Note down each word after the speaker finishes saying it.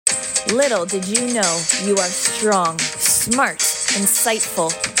Little did you know you are strong, smart,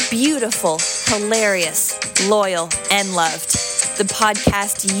 insightful, beautiful, hilarious, loyal, and loved. The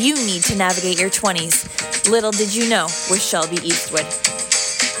podcast you need to navigate your 20s. Little did you know with Shelby Eastwood.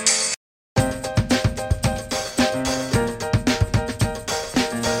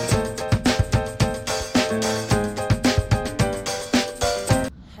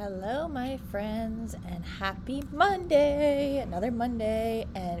 Hello, my friends, and happy Monday! Another Monday,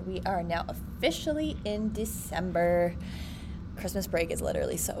 and we are now officially in December. Christmas break is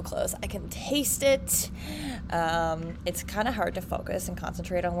literally so close. I can taste it. It's kind of hard to focus and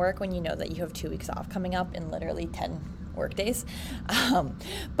concentrate on work when you know that you have 2 weeks off coming up in literally 10 work days.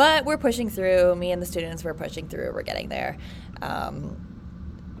 But we're pushing through. Me and the students, we're pushing through. We're getting there.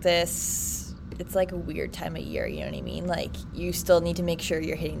 It's like a weird time of year, you know what I mean? Like, you still need to make sure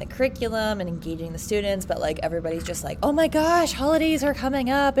you're hitting the curriculum and engaging the students, but like everybody's just like, oh my gosh, holidays are coming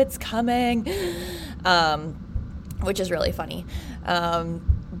up, it's coming, which is really funny.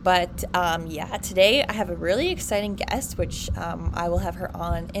 Yeah, today I have a really exciting guest, which I will have her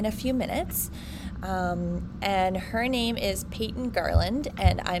on in a few minutes. And her name is Peyton Garland,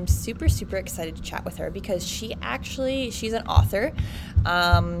 and I'm super, super excited to chat with her because she's an author.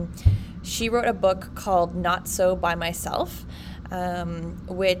 She wrote a book called Not So By Myself,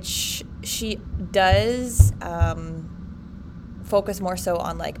 which she does focus more so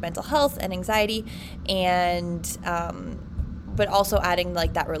on like mental health and anxiety, and but also adding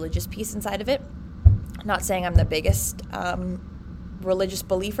like that religious piece inside of it. Not saying I'm the biggest religious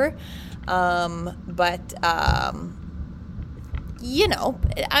believer, but you know,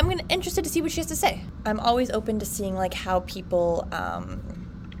 I'm interested to see what she has to say. I'm always open to seeing like how people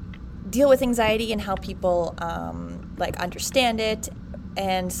deal with anxiety and how people like understand it,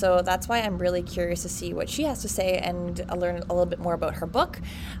 and so that's why I'm really curious to see what she has to say and learn a little bit more about her book.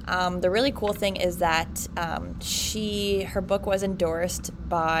 The really cool thing is that her book was endorsed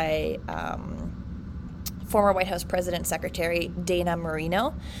by former White House President Secretary Dana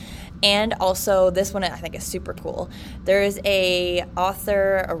Marino. And also, this one I think is super cool. There is a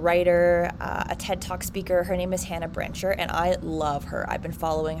author, a writer, a TED Talk speaker. Her name is Hannah Brancher, and I love her. I've been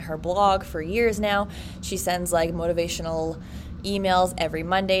following her blog for years now. She sends like motivational emails every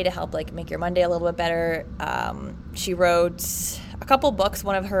Monday to help like make your Monday a little bit better. She wrote a couple books.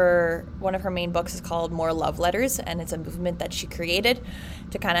 One of her main books is called More Love Letters, and it's a movement that she created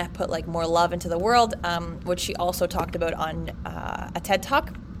to kind of put like more love into the world, which she also talked about on a TED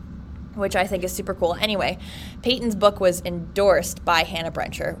Talk, which I think is super cool. Anyway, Peyton's book was endorsed by Hannah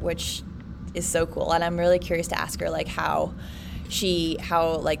Brancher, which is so cool. And I'm really curious to ask her like how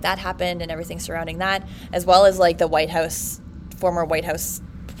like that happened and everything surrounding that, as well as like the former White House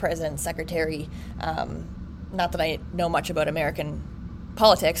President Secretary. Not that I know much about American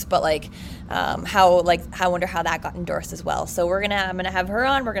politics, but like I wonder how that got endorsed as well. So I'm gonna have her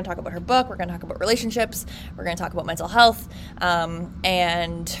on. We're gonna talk about her book. We're gonna talk about relationships. We're gonna talk about mental health,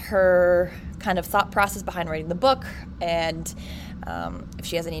 and her kind of thought process behind writing the book. And if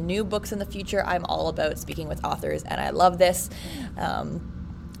she has any new books in the future, I'm all about speaking with authors, and I love this.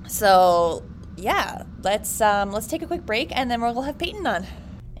 So yeah, let's take a quick break, and then we'll have Peyton on.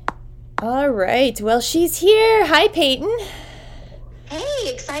 All right. Well, she's here. Hi, Peyton.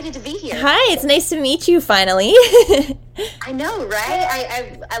 Hey, excited to be here. Hi, it's nice to meet you finally. I know,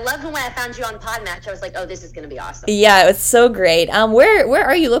 right? I loved when I found you on Podmatch. I was like, oh, this is going to be awesome. Yeah, it was so great. Where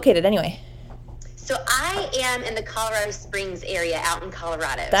are you located anyway? So I am in the Colorado Springs area out in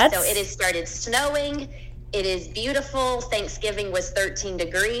Colorado. So it has started snowing. It is beautiful. Thanksgiving was 13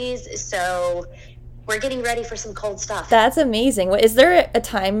 degrees. So we're getting ready for some cold stuff. That's amazing. Is there a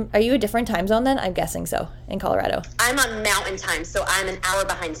time? Are you a different time zone then? I'm guessing so, in Colorado. I'm on Mountain Time, so I'm an hour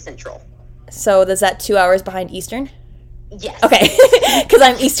behind Central. So is that 2 hours behind Eastern? Yes. Okay, because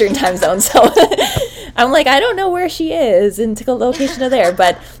I'm Eastern time zone, so I'm like, I don't know where she is and took a location of there,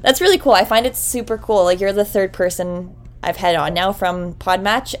 but that's really cool. I find it super cool. Like, you're the third person I've had on now from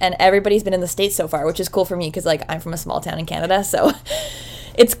Podmatch, and everybody's been in the States so far, which is cool for me because like I'm from a small town in Canada, so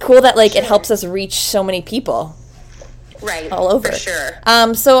it's cool that like it helps us reach so many people. Right. All over. For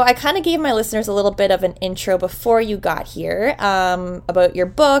sure. So I kind of gave my listeners a little bit of an intro before you got here about your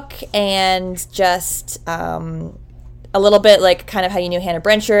book and just a little bit like kind of how you knew Hannah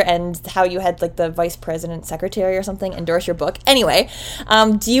Brancher and how you had like the vice president secretary or something endorse your book. Anyway,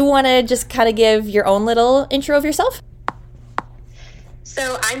 do you want to just kind of give your own little intro of yourself?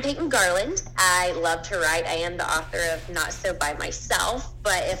 So I'm Peyton Garland. I love to write. I am the author of Not So By Myself,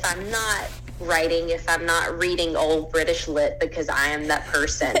 but if I'm not writing, if I'm not reading old British lit, because I am that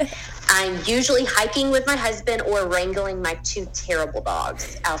person, I'm usually hiking with my husband or wrangling my 2 terrible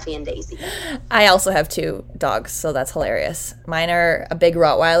dogs, Alfie and Daisy. I also have 2 dogs, so that's hilarious. Mine are a big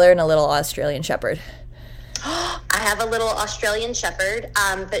Rottweiler and a little Australian Shepherd. I have a little Australian Shepherd,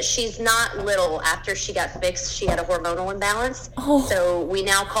 but she's not little. After she got fixed, she had a hormonal imbalance. Oh. So we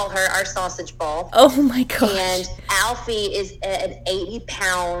now call her our sausage ball. Oh, my gosh. And Alfie is an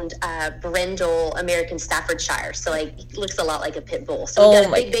 80-pound brindle American Staffordshire. So, like, looks a lot like a pit bull. So we got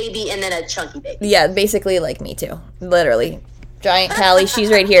a big baby and then a chunky baby. Yeah, basically like me, too. Literally. Giant Callie, she's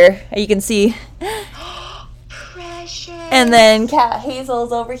right here. You can see. Precious. And then Cat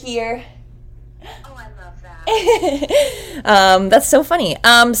Hazel's over here. That's so funny.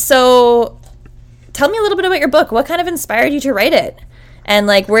 So tell me a little bit about your book. What kind of inspired you to write it? And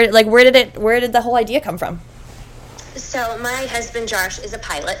where did the whole idea come from? So my husband Josh is a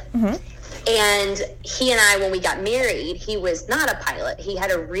pilot. Mm-hmm. And he and I, when we got married, he was not a pilot. He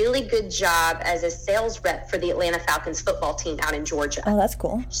had a really good job as a sales rep for the Atlanta Falcons football team out in Georgia. Oh, that's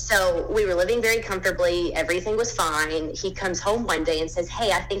cool. So we were living very comfortably. Everything was fine. He comes home one day and says,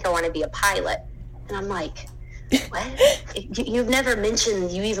 "Hey, I think I want to be a pilot." And I'm like, what? You've never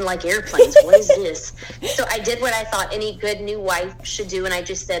mentioned you even like airplanes. What is this? So I did what I thought any good new wife should do, and I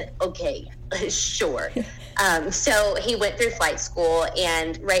just said, okay, sure. So he went through flight school,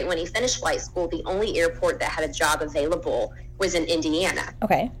 and right when he finished flight school, the only airport that had a job available was in Indiana.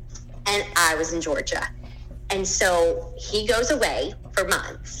 Okay. And I was in Georgia. And so he goes away for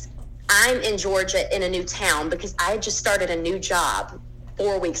months. I'm in Georgia in a new town because I had just started a new job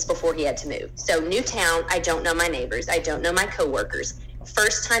 4 weeks before he had to move. So new town, I don't know my neighbors. I don't know my coworkers.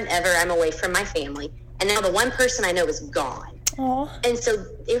 First time ever I'm away from my family. And now the one person I know is gone. Aww. And so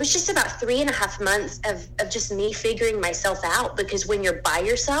it was just about 3.5 months of just me figuring myself out, because when you're by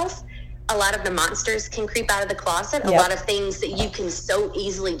yourself, a lot of the monsters can creep out of the closet. Yep. A lot of things that you can so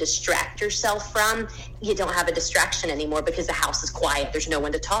easily distract yourself from, you don't have a distraction anymore because the house is quiet. There's no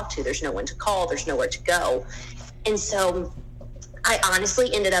one to talk to. There's no one to call. There's nowhere to go. And so I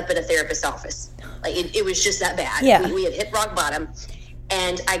honestly ended up at a therapist's office. Like it was just that bad. Yeah. We had hit rock bottom.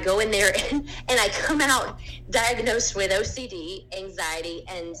 And I go in there and I come out diagnosed with OCD, anxiety,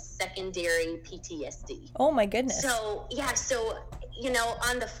 and secondary PTSD. Oh my goodness. So, yeah. So,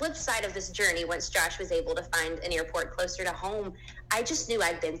 on the flip side of this journey, once Josh was able to find an airport closer to home, I just knew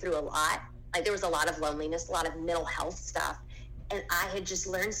I'd been through a lot. Like there was a lot of loneliness, a lot of mental health stuff. And I had just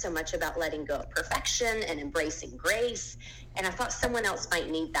learned so much about letting go of perfection and embracing grace. And I thought someone else might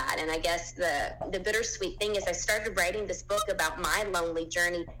need that. And I guess the bittersweet thing is I started writing this book about my lonely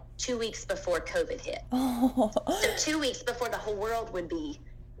journey 2 weeks before COVID hit. Oh. So 2 weeks before the whole world would be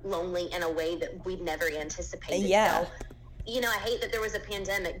lonely in a way that we'd never anticipated. Yeah. So, I hate that there was a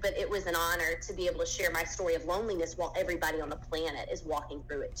pandemic, but it was an honor to be able to share my story of loneliness while everybody on the planet is walking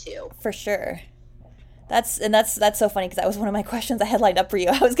through it too. For sure. That's so funny, because that was one of my questions I had lined up for you.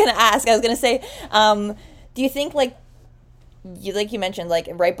 I was going to say, do you think you mentioned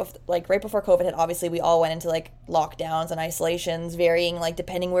right before COVID hit, obviously we all went into lockdowns and isolations, varying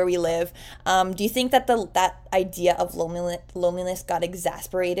depending where we live. Do you think that that idea of loneliness got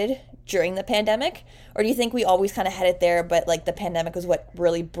exasperated during the pandemic, or do you think we always kind of had it there, but the pandemic was what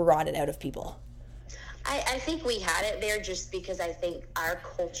really brought it out of people? I think we had it there just because I think our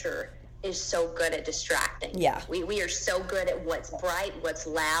culture is so good at distracting. Yeah. We are so good at what's bright, what's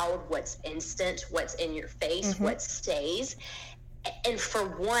loud, what's instant, what's in your face, mm-hmm. what stays. And for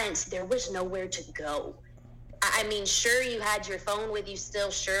once, there was nowhere to go. I mean, sure, you had your phone with you still,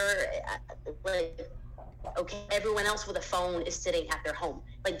 sure. Okay, everyone else with a phone is sitting at their home.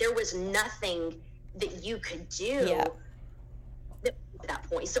 There was nothing that you could do at that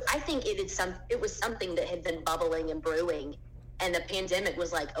point. So I think it was something that had been bubbling and brewing. And the pandemic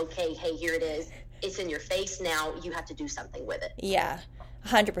was like, okay, hey, here it is. It's in your face now. You have to do something with it. Yeah,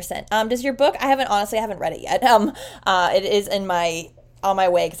 100%. Does your book? I haven't read it yet. It is on my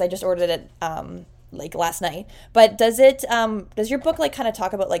way because I just ordered it last night. But does your book kind of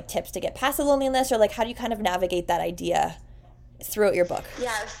talk about tips to get past the loneliness, or how do you kind of navigate that idea throughout your book?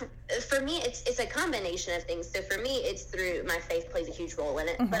 Yeah, for me, it's a combination of things. So for me, it's through my faith plays a huge role in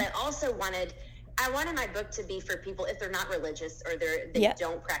it. Mm-hmm. But I also wanted my book to be for people, if they're not religious or they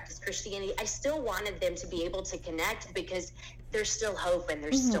don't practice Christianity, I still wanted them to be able to connect because there's still hope and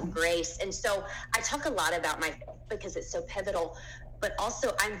there's mm-hmm. still grace. And so I talk a lot about my faith because it's so pivotal, but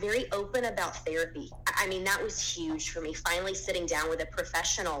also I'm very open about therapy. I mean, that was huge for me, finally sitting down with a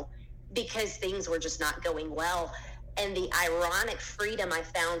professional because things were just not going well. And the ironic freedom I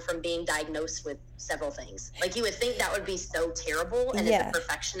found from being diagnosed with several things. You would think that would be so terrible, and as a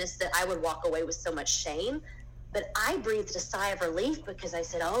perfectionist that I would walk away with so much shame. But I breathed a sigh of relief because I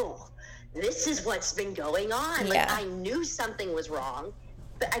said, oh, this is what's been going on. Like, I knew something was wrong,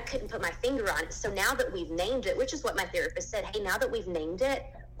 but I couldn't put my finger on it. So now that we've named it, which is what my therapist said, hey, now that we've named it,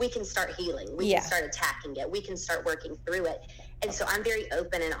 we can start healing. We can start attacking it. We can start working through it. And so I'm very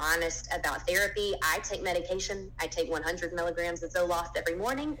open and honest about therapy. I take medication. I take 100 milligrams of Zoloft every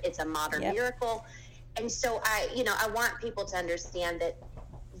morning. It's a modern miracle. And so I want people to understand that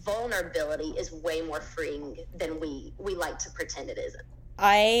vulnerability is way more freeing than we like to pretend it isn't.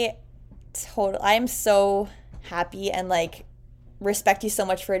 I'm so happy and like respect you so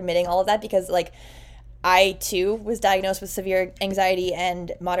much for admitting all of that, because like I too was diagnosed with severe anxiety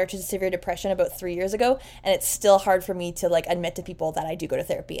and moderate to severe depression about 3 years ago, and it's still hard for me to like admit to people that I do go to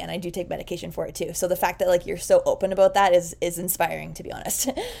therapy and I do take medication for it too. So the fact that like you're so open about that is inspiring, to be honest.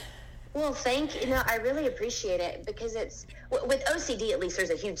 Well, thank you. I really appreciate it, because it's with OCD, at least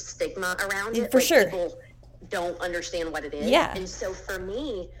there's a huge stigma around it. For sure. People don't understand what it is. Yeah. And so for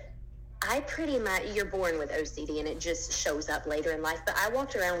me, I pretty much, you're born with OCD and it just shows up later in life. But I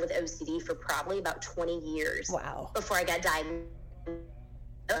walked around with OCD for probably about 20 years. Wow. Before I got diagnosed.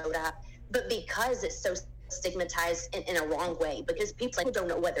 But because it's so stigmatized in a wrong way, because people don't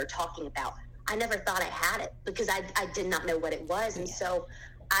know what they're talking about, I never thought I had it because I did not know what it was. And so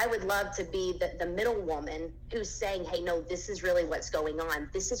I would love to be the middle woman who's saying, hey, no, this is really what's going on.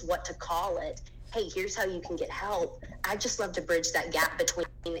 This is what to call it. Hey, here's how you can get help. I just love to bridge that gap between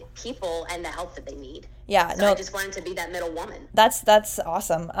people and the help that they need. Yeah, so I just wanted to be that middle woman. That's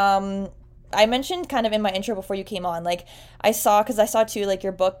awesome. I mentioned kind of in my intro before you came on, like I saw too, like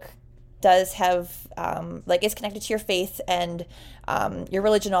your book does have, like it's connected to your faith and your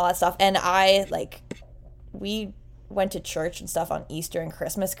religion, all that stuff. And we went to church and stuff on Easter and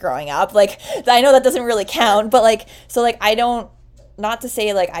Christmas growing up. Like, I know that doesn't really count, but like, so like I don't, not to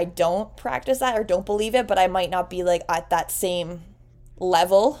say like I don't practice that or don't believe it, but I might not be like at that same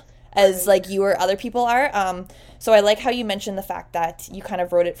level as like you or other people are. So I like how you mentioned the fact that you kind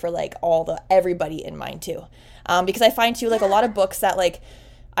of wrote it for like everybody in mind too. Because I find too, like a lot of books that like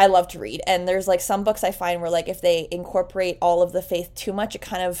I love to read, and there's like some books I find where like if they incorporate all of the faith too much, it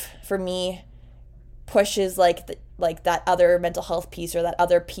kind of, for me, pushes like that other mental health piece or that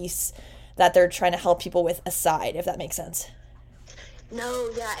other piece that they're trying to help people with aside, if that makes sense. No,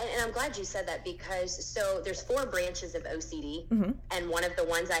 yeah, and I'm glad you said that, because so there's 4 branches of OCD, and one of the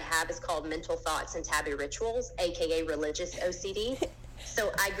ones I have is called mental thoughts and taboo rituals, aka religious OCD.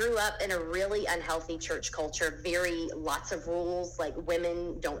 So I grew up in a really unhealthy church culture, lots of rules, like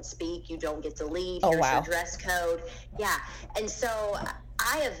women don't speak, you don't get to lead, here's your dress code. Yeah, and so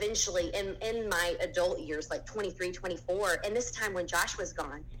I eventually, in my adult years, like 23, 24, and this time when Josh was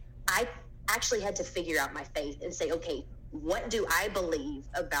gone, I actually had to figure out my faith and say, okay, what do I believe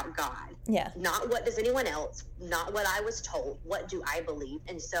about God? Yeah. Not what does anyone else, not what I was told. What do I believe?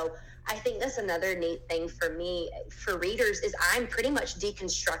 And so I think that's another neat thing for me, for readers, is I'm pretty much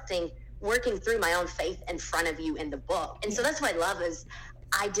deconstructing, working through my own faith in front of you in the book. And so that's what I love, is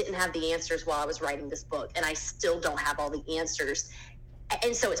I didn't have the answers while I was writing this book, and I still don't have all the answers.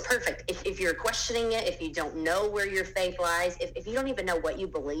 And so it's perfect. If you're questioning it, if you don't know where your faith lies, if you don't even know what you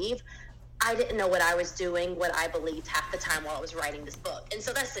believe, I didn't know what I was doing, what I believed half the time while I was writing this book. And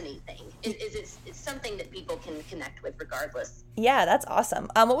so that's the neat thing. It's something that people can connect with regardless. Yeah, that's awesome.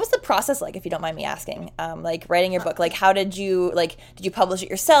 What was the process like, if you don't mind me asking? Like writing your book, like how did you publish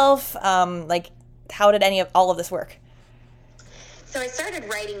it yourself? Like how did all of this work? So I started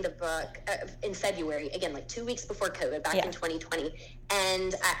writing the book in February, again, like 2 weeks before COVID, back in 2020.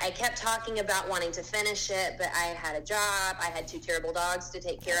 And I kept talking about wanting to finish it, but I had a job. I had 2 terrible dogs to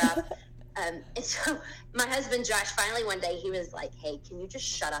take care of. And so my husband, Josh, finally one day, he was like, hey, can you just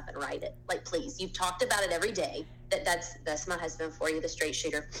shut up and write it? Like, please, you've talked about it every day. That's my husband for you, the straight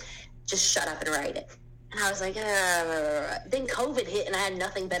shooter. Just shut up and write it. And I was like, then COVID hit and I had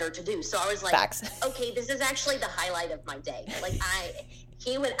nothing better to do. So I was like, Facts. Okay, this is actually the highlight of my day. Like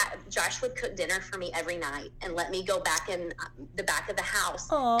Josh would cook dinner for me every night and let me go back in the back of the house.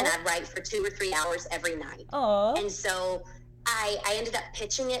 Aww. And I'd write for 2 or 3 hours every night. Aww. And so I ended up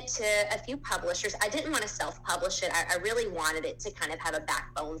pitching it to a few publishers. I didn't want to self-publish it. I really wanted it to kind of have a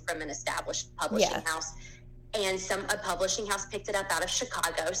backbone from an established publishing house. And a publishing house picked it up out of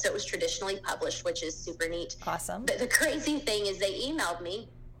Chicago, so it was traditionally published, which is super neat. Awesome. But the crazy thing is they emailed me.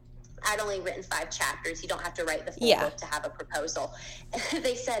 I'd only written 5 chapters. You don't have to write the full book to have a proposal. And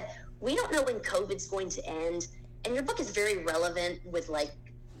they said, we don't know when COVID's going to end, and your book is very relevant with a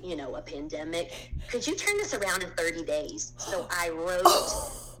pandemic. Could you turn this around in 30 days? So I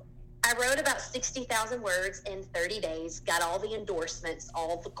wrote about 60,000 words in 30 days, got all the endorsements,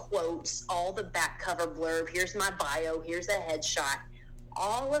 all the quotes, all the back cover blurb. Here's my bio. Here's a headshot.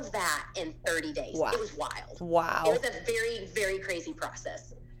 all of that in 30 days. Wow. It was wild. Wow. It was a very, very crazy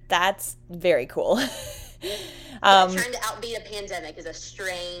process. That's very cool. Trying to outbeat a pandemic is a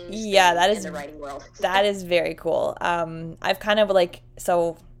strange thing in the writing world. That is very cool. I've kind of like,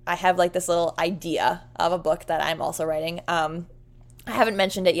 so I have like this little idea of a book that I'm also writing. I haven't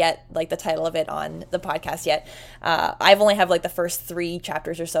mentioned it yet, like the title of it on the podcast yet. I've only have like the first 3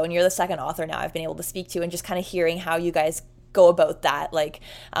 chapters or so, and you're the second author now I've been able to speak to, and just kind of hearing how you guys go about that. Like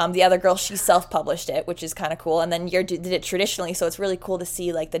the other girl, she self-published it, which is kind of cool, and then you did it traditionally, so it's really cool to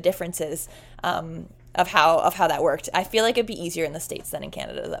see like the differences of how that worked. I feel like it'd be easier in the States than in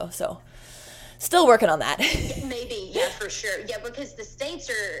Canada though, so still working on that. Maybe, yeah, for sure. Yeah, because the States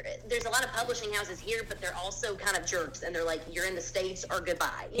there's a lot of publishing houses here, but they're also kind of jerks, and they're like, you're in the States or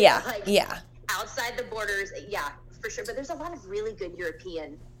goodbye. You know, like, outside the borders, yeah, for sure. But there's a lot of really good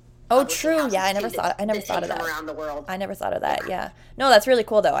European. Oh, true. Yeah, I never thought of that. Around the world. I never thought of that. Yeah. No, that's really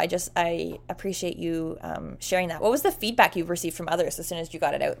cool though. I appreciate you sharing that. What was the feedback you've received from others as soon as you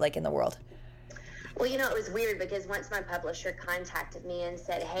got it out, like in the world? Well, you know, it was weird because once my publisher contacted me and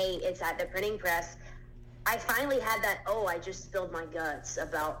said, hey, it's at the printing press, I finally had that, I just spilled my guts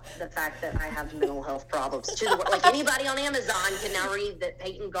about the fact that I have mental health problems. Like anybody on Amazon can now read that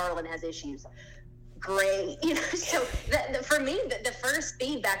Peyton Garland has issues. Great. You know, so for me, the first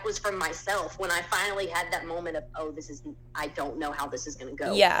feedback was from myself when I finally had that moment of, I don't know how this is going to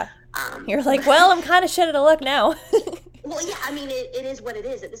go. Yeah. You're like, well, I'm kind of shit at a luck now. Well, yeah, I mean, it is what it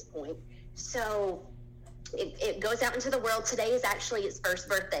is at this point. So it goes out into the world. Today is actually its first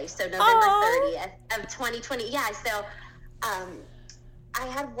birthday, so November 30th of 2020. Yeah, so I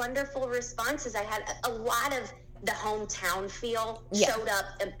had wonderful responses. I had a lot of the hometown feel showed up,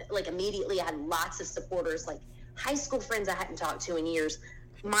 like immediately. I had lots of supporters, like high school friends I hadn't talked to in years.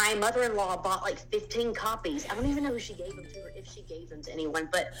 My mother-in-law bought like 15 copies. I don't even know who she gave them to or if she gave them to anyone,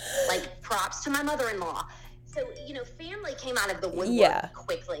 but like props to my mother-in-law. So, you know, family came out of the woodwork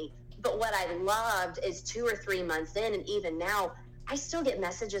quickly. But what I loved is 2 or 3 months in, and even now, I still get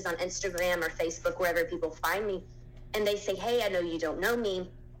messages on Instagram or Facebook, wherever people find me, and they say, hey, I know you don't know me,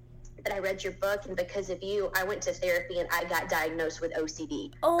 but I read your book, and because of you, I went to therapy, and I got diagnosed with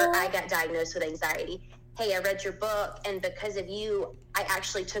OCD, or I got diagnosed with anxiety. Hey, I read your book, and because of you, I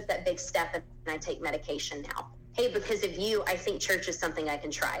actually took that big step, and I take medication now. Hey, because of you, I think church is something I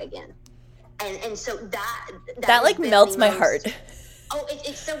can try again. And so that like melts my heart. Oh,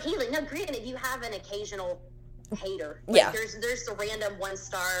 it's so healing. Now, granted, you have an occasional hater. Like, yeah. There's the random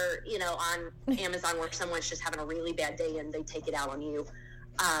 1-star, you know, on Amazon where someone's just having a really bad day and they take it out on you.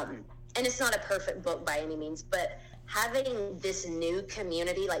 And it's not a perfect book by any means, but having this new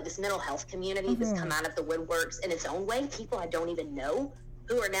community, like this mental health community that's come out of the woodworks in its own way, people I don't even know,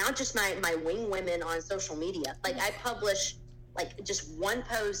 who are now just my wing women on social media. Like, I publish like just one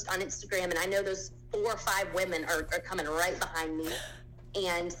post on Instagram, and I know those 4 or 5 women are coming right behind me.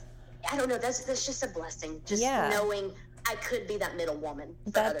 And I don't know, that's just a blessing. Just knowing I could be that middle woman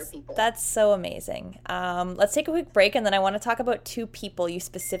for other people. That's so amazing. Let's take a quick break, and then I want to talk about 2 people you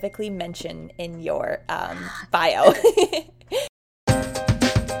specifically mention in your bio.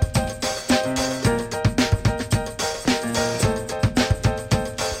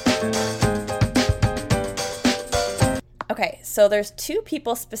 Okay, so there's 2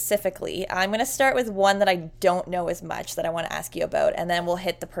 people specifically. I'm going to start with one that I don't know as much that I want to ask you about, and then we'll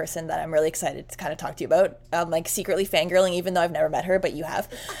hit the person that I'm really excited to kind of talk to you about. Like secretly fangirling, even though I've never met her, but you have.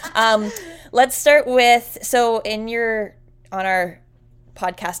 Let's start with, so on our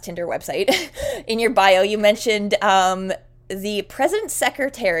podcast Tinder website, in your bio, you mentioned the president's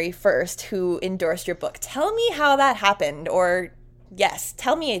secretary first who endorsed your book. Tell me how that happened, or... Yes,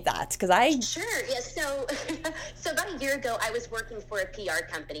 tell me that, because Sure, yeah, so about a year ago, I was working for a PR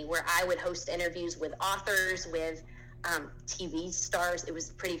company where I would host interviews with authors, with TV stars. It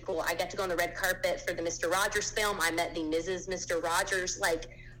was pretty cool. I got to go on the red carpet for the Mr. Rogers film. I met the Mrs. Mr. Rogers, like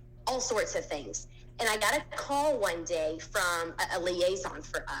all sorts of things. And I got a call one day from a liaison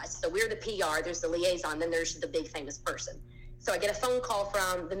for us. So we're the PR, there's the liaison, then there's the big famous person. So I get a phone call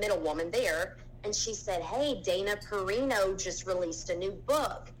from the middle woman there, and she said, hey, Dana Perino just released a new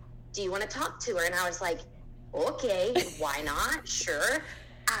book. Do you want to talk to her? And I was like, okay, why not? Sure.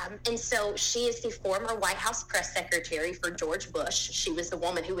 And so she is the former White House press secretary for George Bush. She was the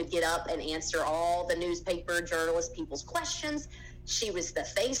woman who would get up and answer all the newspaper journalist people's questions. She was the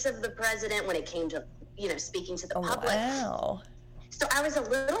face of the president when it came to, you know, speaking to the public. Wow. So I was a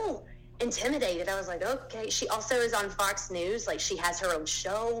little intimidated. I was like, okay. She also is on Fox News. Like, she has her own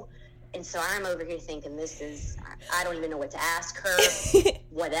show. And so I'm over here thinking, I don't even know what to ask her,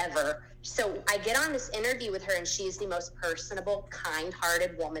 whatever. So I get on this interview with her, and she is the most personable,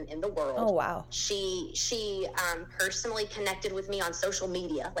 kind-hearted woman in the world. Oh, wow. She personally connected with me on social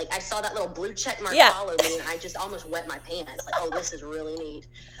media. Like, I saw that little blue check mark follow me, and I just almost wet my pants. Like, oh, this is really neat.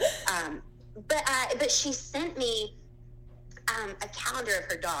 But she sent me a calendar of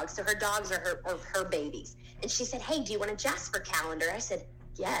her dogs. So her dogs are her babies. And she said, hey, do you want a Jasper calendar? I said,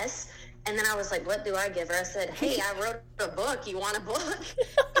 yes. And then I was like, what do I give her? I said, hey, I wrote a book. You want a book?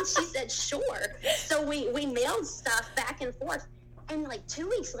 And she said, sure. So we mailed stuff back and forth. And like 2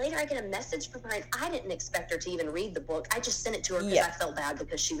 weeks later, I get a message from her, and I didn't expect her to even read the book. I just sent it to her because I felt bad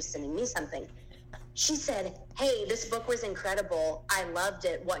because she was sending me something. She said, hey, this book was incredible. I loved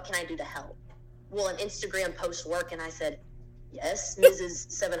it. What can I do to help? Will an Instagram post work? And I said, yes, Mrs.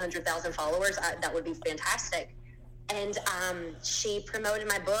 700,000 followers. That would be fantastic. And she promoted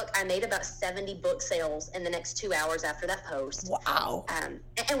my book. I made about 70 book sales in the next 2 hours after that post. Wow. And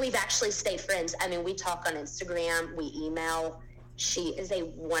we've actually stayed friends. I mean, we talk on Instagram, we email. She is a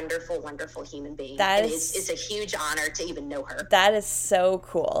wonderful, wonderful human being. It's a huge honor to even know her. That is so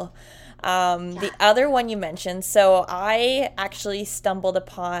cool. The other one you mentioned, so I actually stumbled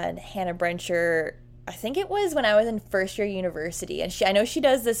upon Hannah Brencher, I think it was when I was in first year university, and I know she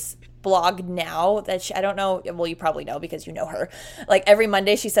does this blog now that I don't know, well, you probably know because you know her. Like every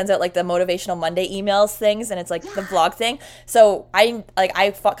Monday she sends out like the motivational Monday emails things, and it's like the blog thing. So I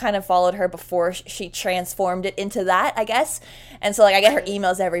kind of followed her before she transformed it into that, I guess. And so like I get her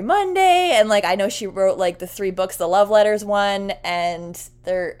emails every Monday, and like I know she wrote like the 3 books, the Love Letters one, and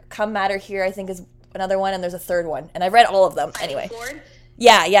there Come Matter Here I think is another one, and there's a third one, and I read all of them anyway.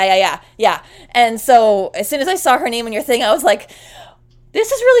 Yeah. And so as soon as I saw her name in your thing, I was like, this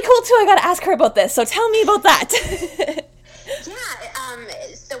is really cool too. I got to ask her about this. So tell me about that.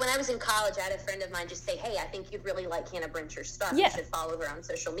 So when I was in college, I had a friend of mine just say, hey, I think you'd really like Hannah Brencher's stuff. Yeah. You should follow her on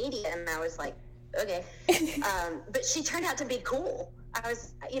social media. And I was like, okay. But she turned out to be cool. I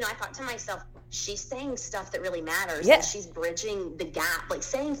thought to myself, she's saying stuff that really matters. Yeah. And she's bridging the gap, like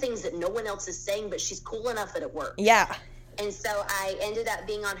saying things that no one else is saying, but she's cool enough that it works. Yeah. And so I ended up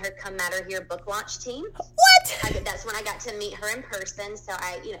being on her Come Matter Here book launch team. What? That's when I got to meet her in person. So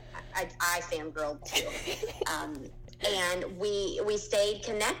I fangirled too. And we stayed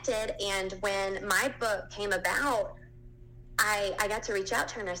connected. And when my book came about, I got to reach out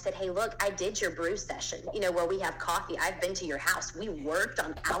to her and I said, hey, look, I did your brew session, where we have coffee. I've been to your house. We worked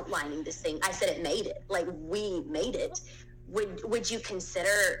on outlining this thing. I said, it made it. Like, we made it. Would you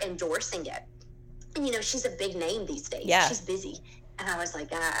consider endorsing it? And, she's a big name these days. Yeah. She's busy. And I was like,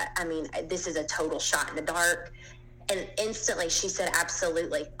 this is a total shot in the dark. And instantly she said,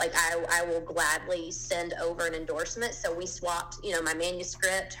 absolutely. Like, I will gladly send over an endorsement. So we swapped, my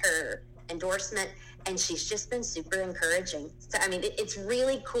manuscript, her endorsement, and she's just been super encouraging. So, it's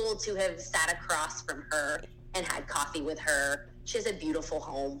really cool to have sat across from her and had coffee with her. She has a beautiful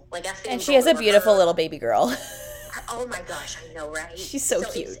home. And she has a beautiful little baby girl. Oh my gosh, I know, right? She's so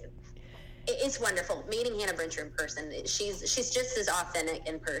cute. It's wonderful meeting Hannah Brencher in person. She's just as authentic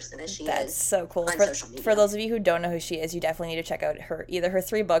in person as she is. That's so cool. On social media. For those of you who don't know who she is, you definitely need to check out either her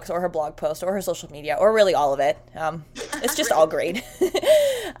 3 books or her blog post or her social media or really all of it. It's just all great.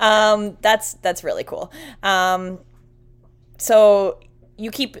 That's really cool. So do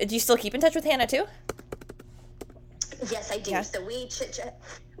you still keep in touch with Hannah too? Yes, I do. Yeah. So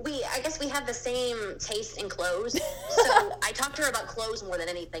I guess we have the same taste in clothes. So I talked to her about clothes more than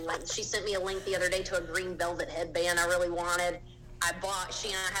anything. Like, she sent me a link the other day to a green velvet headband I really wanted. She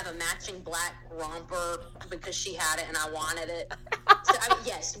and I have a matching black romper because she had it and I wanted it. So,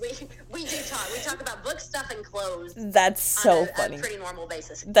 yes, we do talk. We talk about book stuff and clothes. That's so funny. On a pretty normal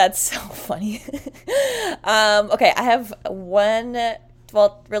basis. That's so funny. Okay, I have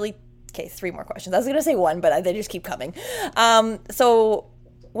okay, 3 more questions. I was going to say 1, but they just keep coming. So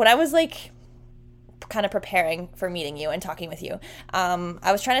when I was like kind of preparing for meeting you and talking with you,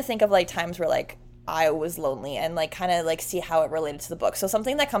 I was trying to think of like times where like I was lonely and like kind of like see how it related to the book. So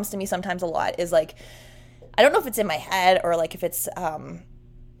something that comes to me sometimes a lot is like, I don't know if it's in my head or like if it's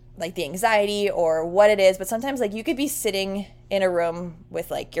like the anxiety or what it is, but sometimes like you could be sitting in a room with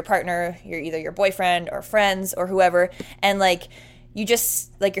like your partner, either your boyfriend or friends or whoever, and like you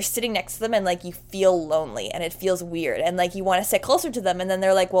just, like, you're sitting next to them and, like, you feel lonely and it feels weird. And, like, you want to sit closer to them and then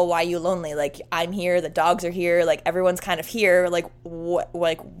they're like, well, why are you lonely? Like, I'm here, the dogs are here, like, everyone's kind of here. Like,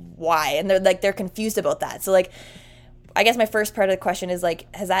 why? And they're confused about that. So, like, I guess my first part of the question is,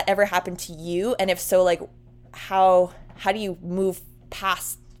 like, has that ever happened to you? And if so, like, how do you move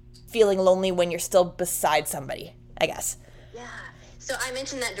past feeling lonely when you're still beside somebody, I guess? Yeah. So I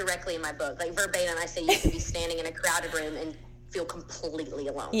mentioned that directly in my book. Like, verbatim, I say you could be standing in a crowded room and feel completely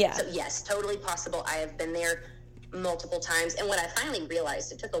alone. Yeah. So yes, totally possible. I have been there multiple times. And what I finally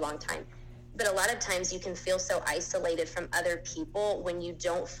realized, it took a long time, but a lot of times you can feel so isolated from other people when you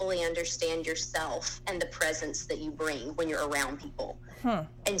don't fully understand yourself and the presence that you bring when you're around people.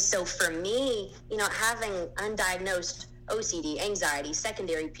 And so for me, you know, having undiagnosed OCD, anxiety,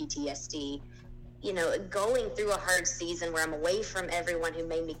 secondary PTSD, you know, going through a hard season where I'm away from everyone who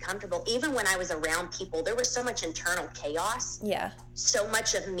made me comfortable. Even when I was around people, there was so much internal chaos. Yeah. So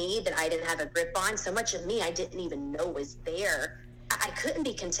much of me that I didn't have a grip on, so much of me I didn't even know was there. I couldn't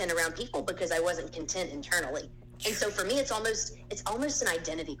be content around people because I wasn't content internally. And so for me, it's almost an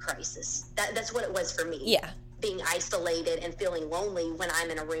identity crisis. That's what it was for me. Yeah. Being isolated and feeling lonely when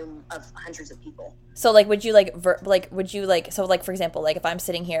I'm in a room of hundreds of people. So would you so for example, like if I'm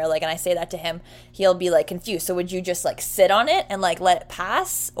sitting here and I say that to him, he'll be confused. So would you just sit on it and let it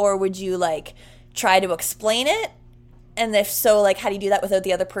pass, or would you try to explain it? And if so, how do you do that without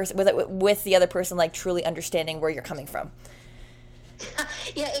the other person, with the other person truly understanding where you're coming from?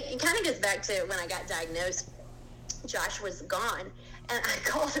 Yeah, it kind of goes back to when I got diagnosed. Josh was gone, and I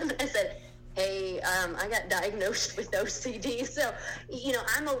called him and I said, hey, I got diagnosed with OCD. So, you know,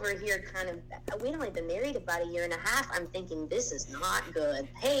 I'm over here we'd only been married about 1.5 years. I'm thinking, this is not good.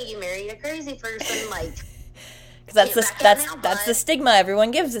 Hey, you married a crazy person, because that's the stigma everyone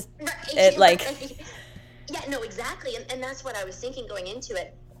gives it. Right. Yeah, no, exactly. And that's what I was thinking going into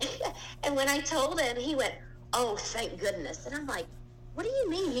it. And when I told him, he went, oh, thank goodness. And I'm like, what do you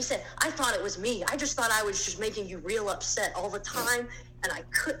mean? He said, I thought it was me. I just thought I was just making you real upset all the time, and I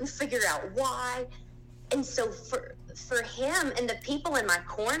couldn't figure out why. And so for him and the people in my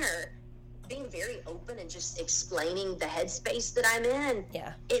corner, being very open and just explaining the headspace that I'm in,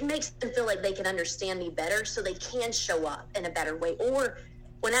 yeah, it makes them feel like they can understand me better so they can show up in a better way. Or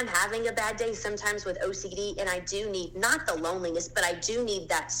when I'm having a bad day, sometimes with OCD, and I do need, not the loneliness, but I do need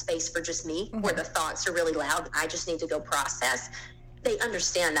that space for just me, where the thoughts are really loud. I just need to go process. They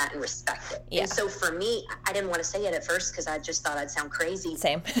understand that and respect it. Yeah. And so for me, I didn't want to say it at first because I just thought I'd sound crazy.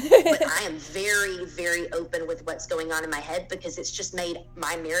 Same. But I am very, very open with what's going on in my head, because it's just made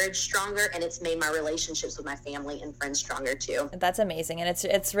my marriage stronger, and it's made my relationships with my family and friends stronger too. That's amazing. And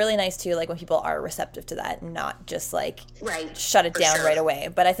it's really nice too, when people are receptive to that and not just right, shut it down sure. right away.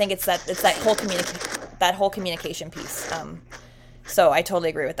 But I think it's that whole communication piece. So I totally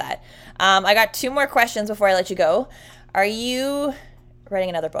agree with that. I got 2 more questions before I let you go. Are you writing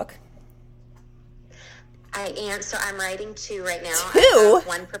another book? I am. So I'm writing 2 right now. 2? I have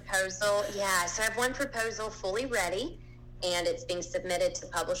one proposal. Yeah. So I have one proposal fully ready, and it's being submitted to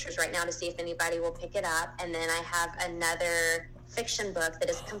publishers right now to see if anybody will pick it up. And then I have another fiction book that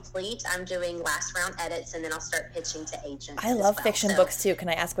is complete. I'm doing last round edits, and then I'll start pitching to agents. I love fiction books too. Can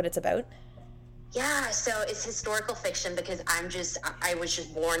I ask what it's about? Yeah, so it's historical fiction because I was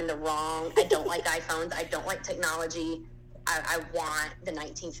just born in the wrong. I don't like iPhones. I don't like technology. I want the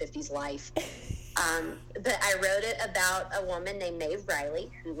 1950s life. But I wrote it about a woman named Maeve Riley,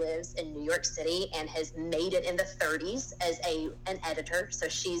 who lives in New York City and has made it in the 30s as an editor. So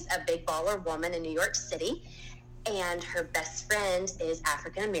she's a big baller woman in New York City. And her best friend is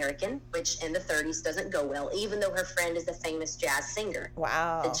African American, which in the 30s doesn't go well, even though her friend is a famous jazz singer.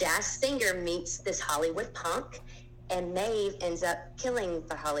 Wow. The jazz singer meets this Hollywood punk, and Maeve ends up killing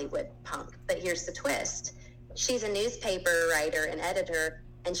the Hollywood punk. But here's the twist. She's a newspaper writer and editor,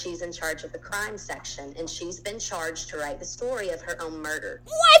 and she's in charge of the crime section, and she's been charged to write the story of her own murder.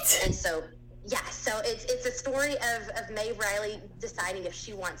 What? And so, yeah, so it's a story of Maeve Riley deciding if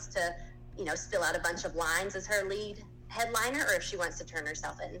she wants to, spill out a bunch of lines as her lead headliner, or if she wants to turn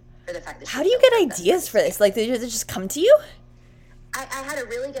herself in for the fact that. How do you get ideas for this? Did it just come to you? I had a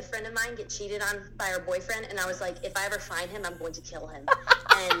really good friend of mine get cheated on by her boyfriend, and I was like, if I ever find him, I'm going to kill him.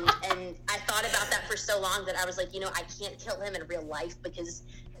 and I thought about that for so long that I was like, I can't kill him in real life because,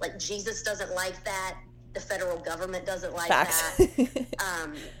 Jesus doesn't like that. The federal government doesn't like Facts. that.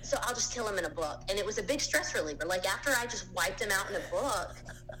 So I'll just kill him in a book. And it was a big stress reliever. After I just wiped him out in a book,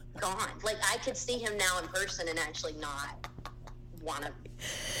 gone. I could see him now in person and actually not want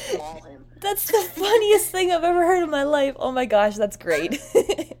to maul him. That's the funniest thing I've ever heard in my life. Oh my gosh, that's great.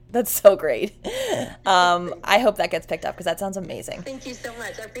 That's so great. I hope that gets picked up because that sounds amazing. Thank you so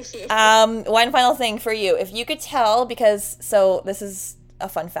much. I appreciate it. One final thing for you. If you could tell, so this is a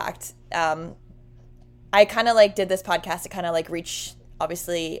fun fact. I kind of did this podcast to kind of reach,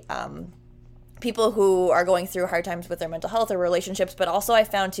 obviously, people who are going through hard times with their mental health or relationships, but also I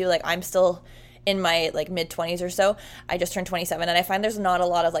found too, I'm still in my mid 20s or so. I just turned 27, and I find there's not a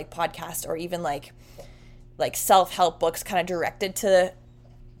lot of podcasts or even self-help books kind of directed to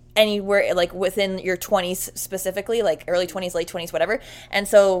anywhere like within your 20s specifically, like early 20s, late 20s, whatever. And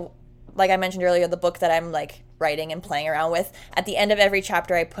so, like I mentioned earlier, the book that I'm like writing and playing around with, at the end of every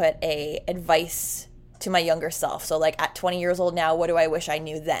chapter I put a advice to my younger self. So like at 20 years old now, what do I wish I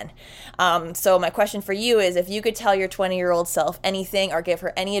knew then? So my question for you is, if you could tell your 20-year-old self anything or give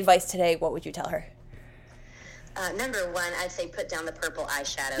her any advice today, what would you tell her? Number one, I'd say put down the purple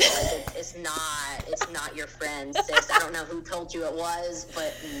eyeshadow. Like it's not your friend, sis. I don't know who told you it was,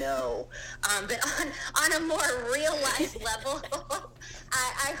 but no. But on a more real life level,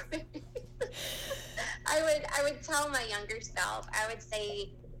 I would tell my younger self, I would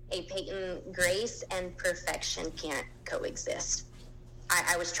say, hey, Peyton, grace and perfection can't coexist.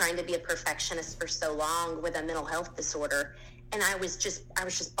 I was trying to be a perfectionist for so long with a mental health disorder. And I was just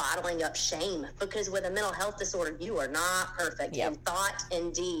bottling up shame, because with a mental health disorder, you are not perfect in thought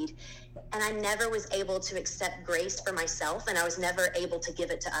and deed. And I never was able to accept grace for myself, and I was never able to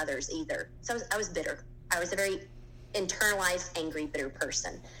give it to others either. So I was bitter. I was a very internalized, angry, bitter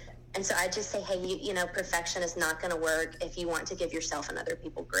person. And so I just say, hey, you know, perfection is not going to work if you want to give yourself and other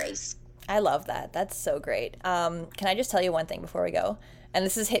people grace. I love that. That's so great. Can I just tell you one thing before we go? And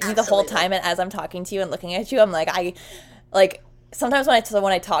this has hit me the whole time, and as I'm talking to you and looking at you, I'm like, sometimes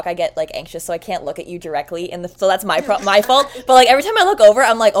when I talk, I get like anxious, so I can't look at you directly. So that's my fault. But like every time I look over,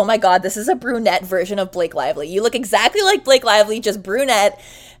 I'm like, oh my God, this is a brunette version of Blake Lively. You look exactly like Blake Lively, just brunette.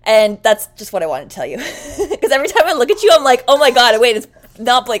 And that's just what I wanted to tell you. Because every time I look at you, I'm like, oh my God, wait, it's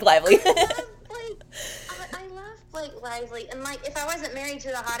not Blake Lively. I love Blake Lively. And like, if I wasn't married to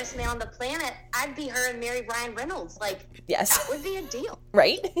the hottest man on the planet, I'd be her and marry Ryan Reynolds. Like, yes, that would be a deal.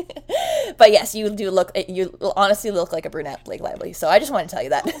 Right? But yes, you honestly look like a brunette Blake Lively. So I just wanted to tell you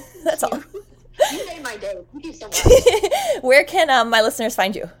that. That's all. You made my day. Thank you so much. Where can my listeners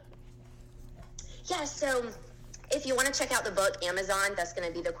find you? Yeah, so if you want to check out the book, Amazon, that's going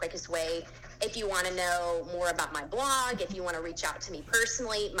to be the quickest way. If you want to know more about my blog, if you want to reach out to me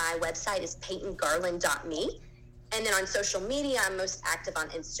personally, my website is peytongarland.me. And then on social media, I'm most active on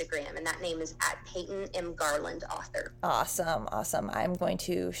Instagram, and that name is @PeytonMGarlandAuthor. Awesome. I'm going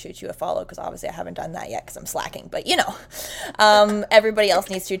to shoot you a follow, because obviously I haven't done that yet because I'm slacking. But, everybody else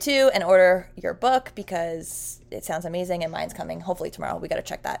needs to too, and order your book, because it sounds amazing, and mine's coming hopefully tomorrow. We got to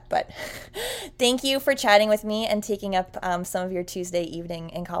check that. But thank you for chatting with me and taking up some of your Tuesday evening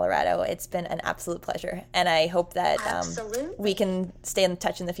in Colorado. It's been an absolute pleasure, and I hope that we can stay in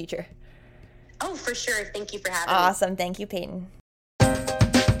touch in the future. Oh, for sure. Thank you for having me. Awesome. Thank you, Peyton.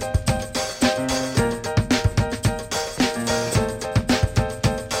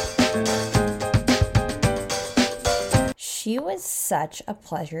 She was such a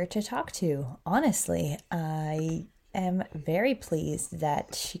pleasure to talk to. Honestly, I am very pleased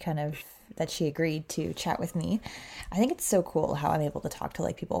that she agreed to chat with me. I think it's so cool how I'm able to talk to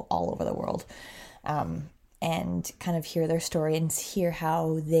like people all over the world. And kind of hear their story and hear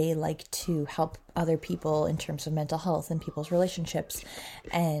how they like to help other people in terms of mental health and people's relationships,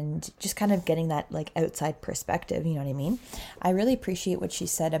 and just kind of getting that like outside perspective, you know what I mean? I really appreciate what she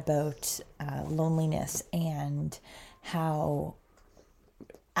said about loneliness, and how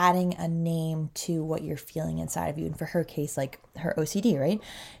adding a name to what you're feeling inside of you, and for her case, like her OCD, right?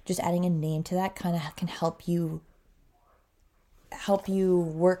 Just adding a name to that kind of can help you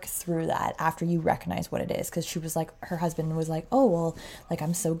work through that after you recognize what it is. Because she was like, her husband was like, oh, well, like,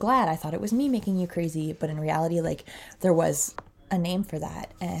 I'm so glad. I thought it was me making you crazy. But in reality, like, there was a name for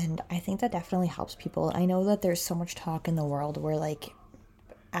that. And I think that definitely helps people. I know that there's so much talk in the world where like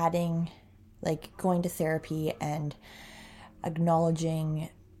adding, like going to therapy and acknowledging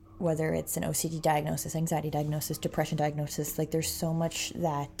whether it's an OCD diagnosis, anxiety diagnosis, depression diagnosis, like there's so much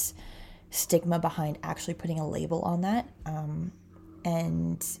that stigma behind actually putting a label on that.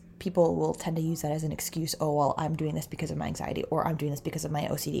 And people will tend to use that as an excuse. Oh, well, I'm doing this because of my anxiety, or I'm doing this because of my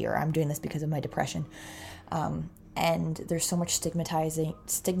OCD, or I'm doing this because of my depression. And there's so much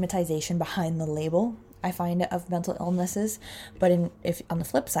stigmatization behind the label, I find, of mental illnesses. But if on the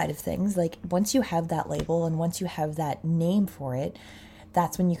flip side of things, like once you have that label and once you have that name for it,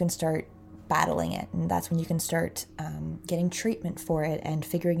 that's when you can start battling it, and that's when you can start getting treatment for it and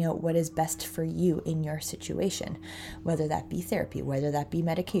figuring out what is best for you in your situation, whether that be therapy, whether that be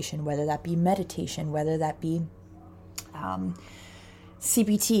medication, whether that be meditation, whether that be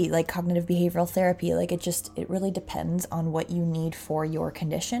CBT, like cognitive behavioral therapy. Like it really depends on what you need for your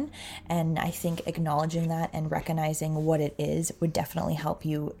condition. And I think acknowledging that and recognizing what it is would definitely help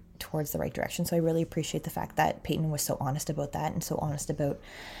you towards the right direction. So I really appreciate the fact that Peyton was so honest about that, and so honest about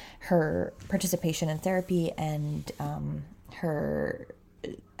her participation in therapy, and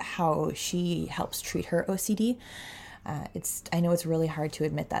how she helps treat her OCD. I know it's really hard to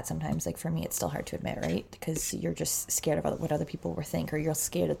admit that sometimes. Like for me, it's still hard to admit, right? Because you're just scared of what other people will think, or you're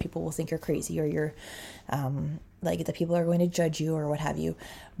scared that people will think you're crazy, or you're like that people are going to judge you or what have you.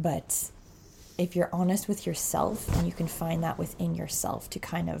 But if you're honest with yourself and you can find that within yourself to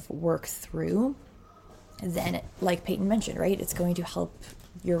kind of work through, then like Peyton mentioned, right, it's going to help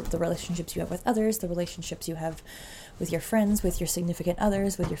the relationships you have with others, the relationships you have with your friends, with your significant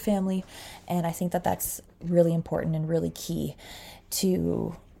others, with your family. And I think that that's really important and really key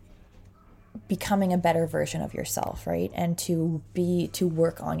to becoming a better version of yourself, right? And to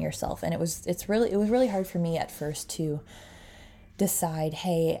work on yourself. And it was really hard for me at first to decide,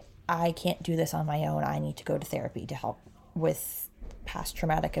 hey, I can't do this on my own. I need to go to therapy to help with past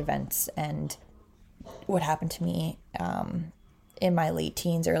traumatic events and what happened to me in my late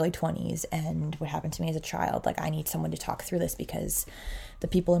teens, early 20s, and what happened to me as a child. Like, I need someone to talk through this because the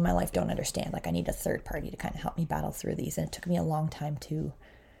people in my life don't understand. Like, I need a third party to kind of help me battle through these. And it took me a long time to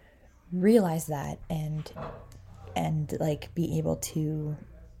realize that and like be able to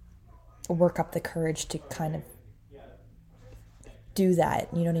work up the courage to kind of do that.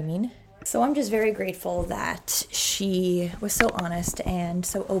 You know what I mean? So I'm just very grateful that she was so honest and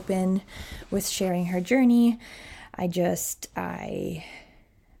so open with sharing her journey. I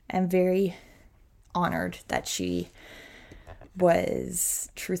am very honored that she was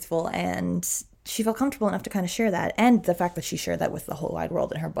truthful and she felt comfortable enough to kind of share that, and the fact that she shared that with the whole wide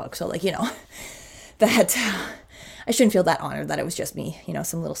world in her book. So like, that I shouldn't feel that honored that it was just me,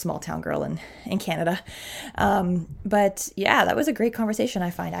 some little small town girl in Canada. But yeah, that was a great conversation.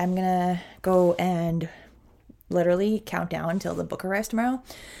 I find I'm going to go and literally count down until the book arrives tomorrow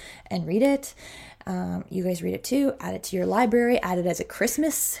and read it. You guys read it too, add it to your library, add it as a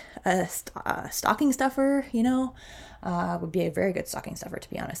Christmas stocking stuffer, would be a very good stocking stuffer, to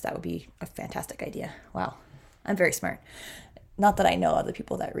be honest. That would be a fantastic idea. Wow. I'm very smart. Not that I know other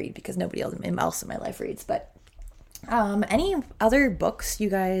people that read, because nobody else in my life reads, but any other books you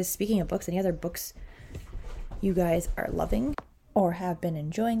guys, speaking of books, any other books you guys are loving or have been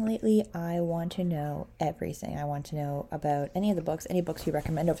enjoying lately? I want to know everything. I want to know about any books you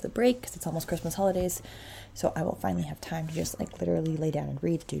recommend over the break, because it's almost Christmas holidays, so I will finally have time to just like literally lay down and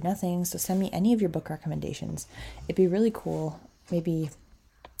read, do nothing. So send me any of your book recommendations. It'd be really cool, maybe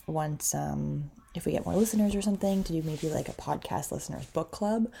once if we get more listeners or something, to do maybe like a podcast listeners book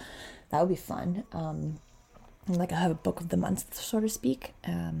club. That would be fun. Like I have a book of the month, so to speak.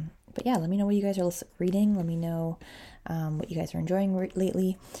 But yeah, let me know what you guys are reading. Let me know what you guys are enjoying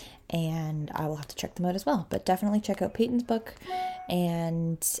lately, and I will have to check them out as well. But definitely check out Peyton's book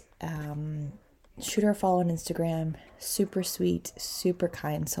and shoot her a follow on Instagram. Super sweet, super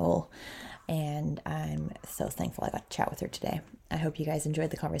kind soul, and I'm so thankful I got to chat with her today. I hope you guys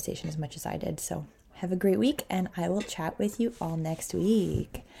enjoyed the conversation as much as I did. So have a great week, and I will chat with you all next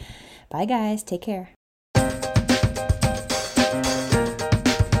week. Bye guys, take care.